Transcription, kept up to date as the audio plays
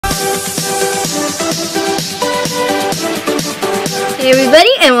Hey everybody,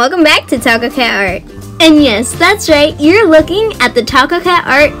 and welcome back to Tacocat Art. And yes, that's right, you're looking at the Tacocat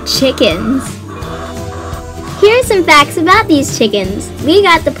Art chickens. Here are some facts about these chickens. We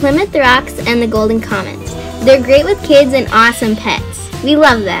got the Plymouth Rocks and the Golden Comets. They're great with kids and awesome pets. We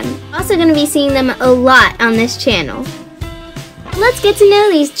love them. Also going to be seeing them a lot on this channel. Let's get to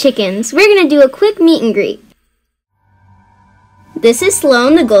know these chickens. We're going to do a quick meet and greet. This is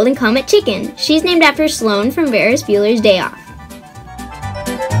Sloan, the Golden Comet chicken. She's named after Sloan from Ferris Bueller's Day Off.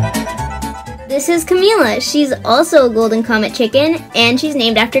 This is Camila. She's also a Golden Comet chicken, and she's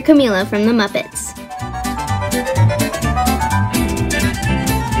named after Camila from the Muppets.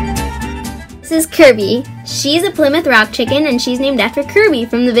 This is Kirby. She's a Plymouth Rock chicken, and she's named after Kirby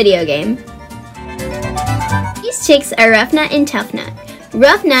from the video game. These chicks are Rough Nut and Tough Nut.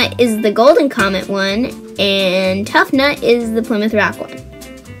 Rough Nut is the Golden Comet one, and Tough Nut is the Plymouth Rock one.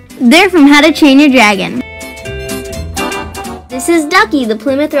 They're from How to Train Your Dragon. This is Ducky, the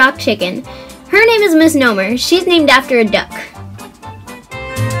Plymouth Rock chicken. Her name is Misnomer. She's named after a duck.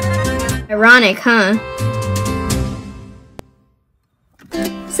 Ironic, huh?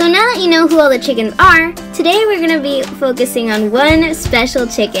 So now that you know who all the chickens are, today we're going to be focusing on one special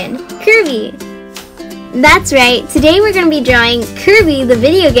chicken, Kirby. That's right, today we're going to be drawing Kirby, the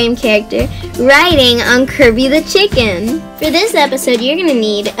video game character, riding on Kirby the chicken. For this episode, you're going to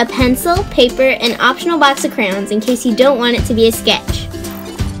need a pencil, paper, and optional box of crayons in case you don't want it to be a sketch.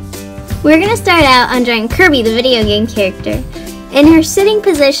 We're going to start out on drawing Kirby, the video game character. In her sitting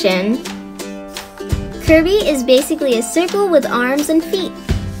position, Kirby is basically a circle with arms and feet.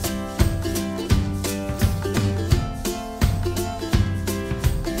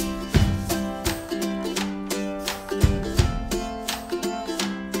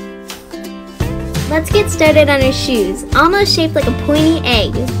 Let's get started on her shoes, almost shaped like a pointy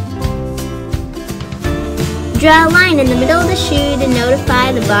egg. Draw a line in the middle of the shoe to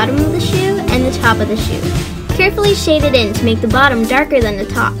notify the bottom of the shoe and the top of the shoe. Carefully shade it in to make the bottom darker than the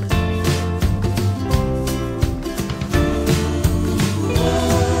top.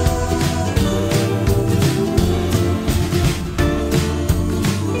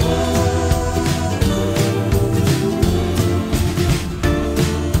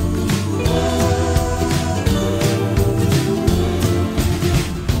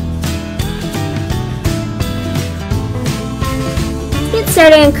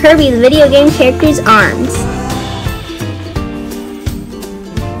 Starting on Kirby, the video game character's arms.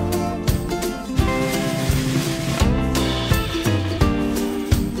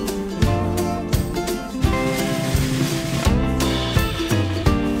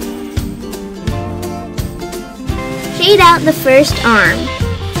 Shade out the first arm.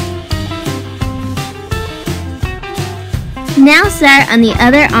 Now start on the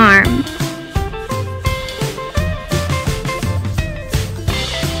other arm.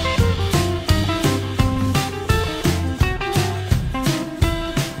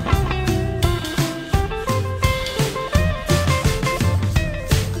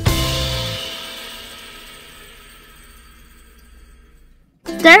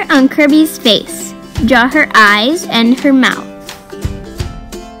 Start on Kirby's face. Draw her eyes and her mouth.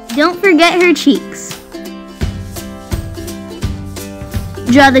 Don't forget her cheeks.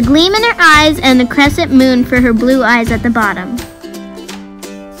 Draw the gleam in her eyes and the crescent moon for her blue eyes at the bottom.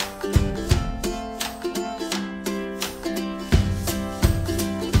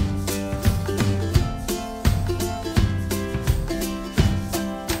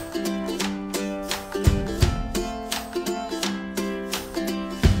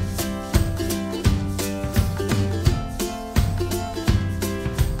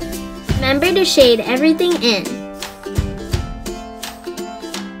 Remember to shade everything in.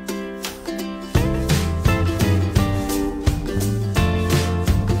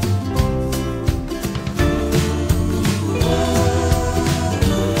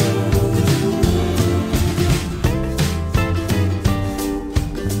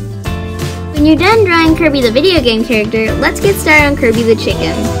 When you're done drawing Kirby the video game character, let's get started on Kirby the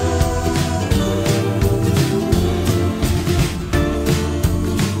chicken.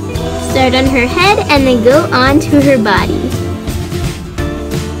 Start on her head and then go on to her body.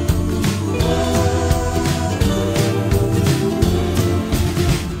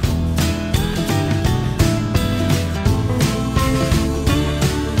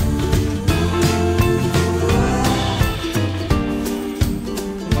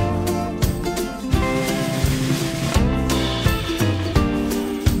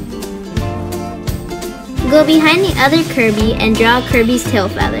 Go behind the other Kirby and draw Kirby's tail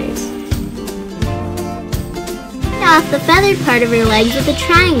feathers. off the feathered part of her legs with a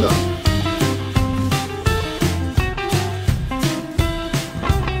triangle.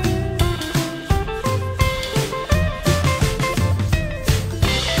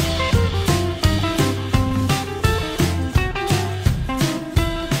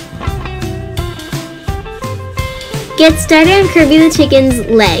 Get started on Kirby the chicken's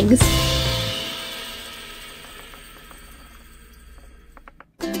legs.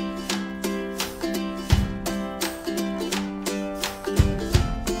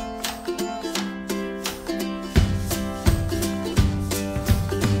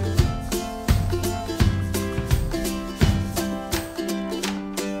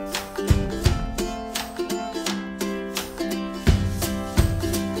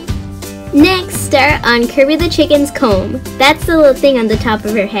 Next, start on Kirby the chicken's comb. That's the little thing on the top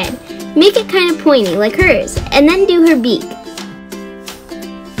of her head. Make it kind of pointy like hers, and then do her beak.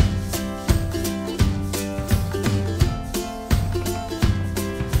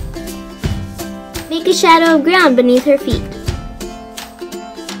 Make a shadow of ground beneath her feet.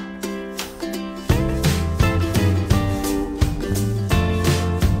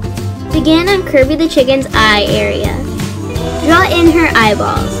 Begin on Kirby the chicken's eye area. Draw in her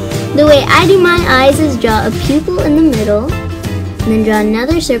eyeballs. The way I do my eyes is draw a pupil in the middle, and then draw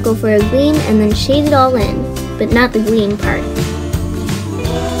another circle for a gleam, and then shade it all in, but not the gleam part.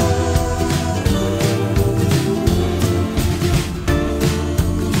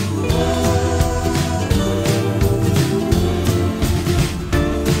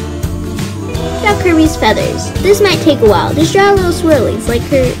 Draw Kirby's feathers. This might take a while. Just draw little swirlies like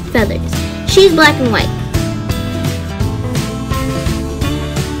her feathers. She's black and white.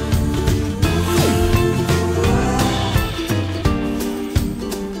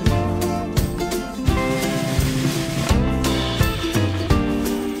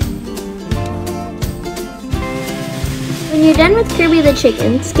 When you're done with Kirby the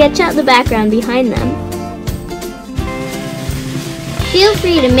chicken, sketch out the background behind them. Feel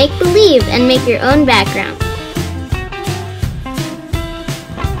free to make believe and make your own background.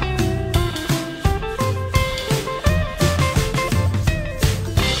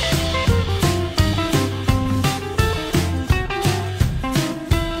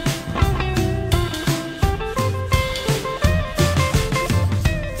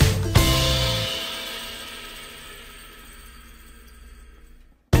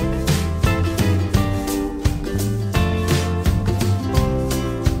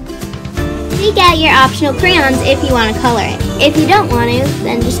 Take out your optional crayons if you want to color it. If you don't want to,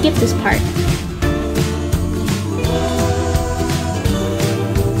 then just skip this part.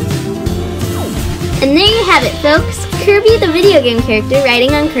 And there you have it, folks. Kirby the video game character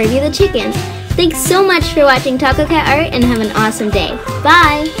riding on Kirby the chicken. Thanks so much for watching Tacocat Art and have an awesome day.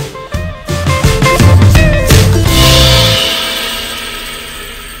 Bye!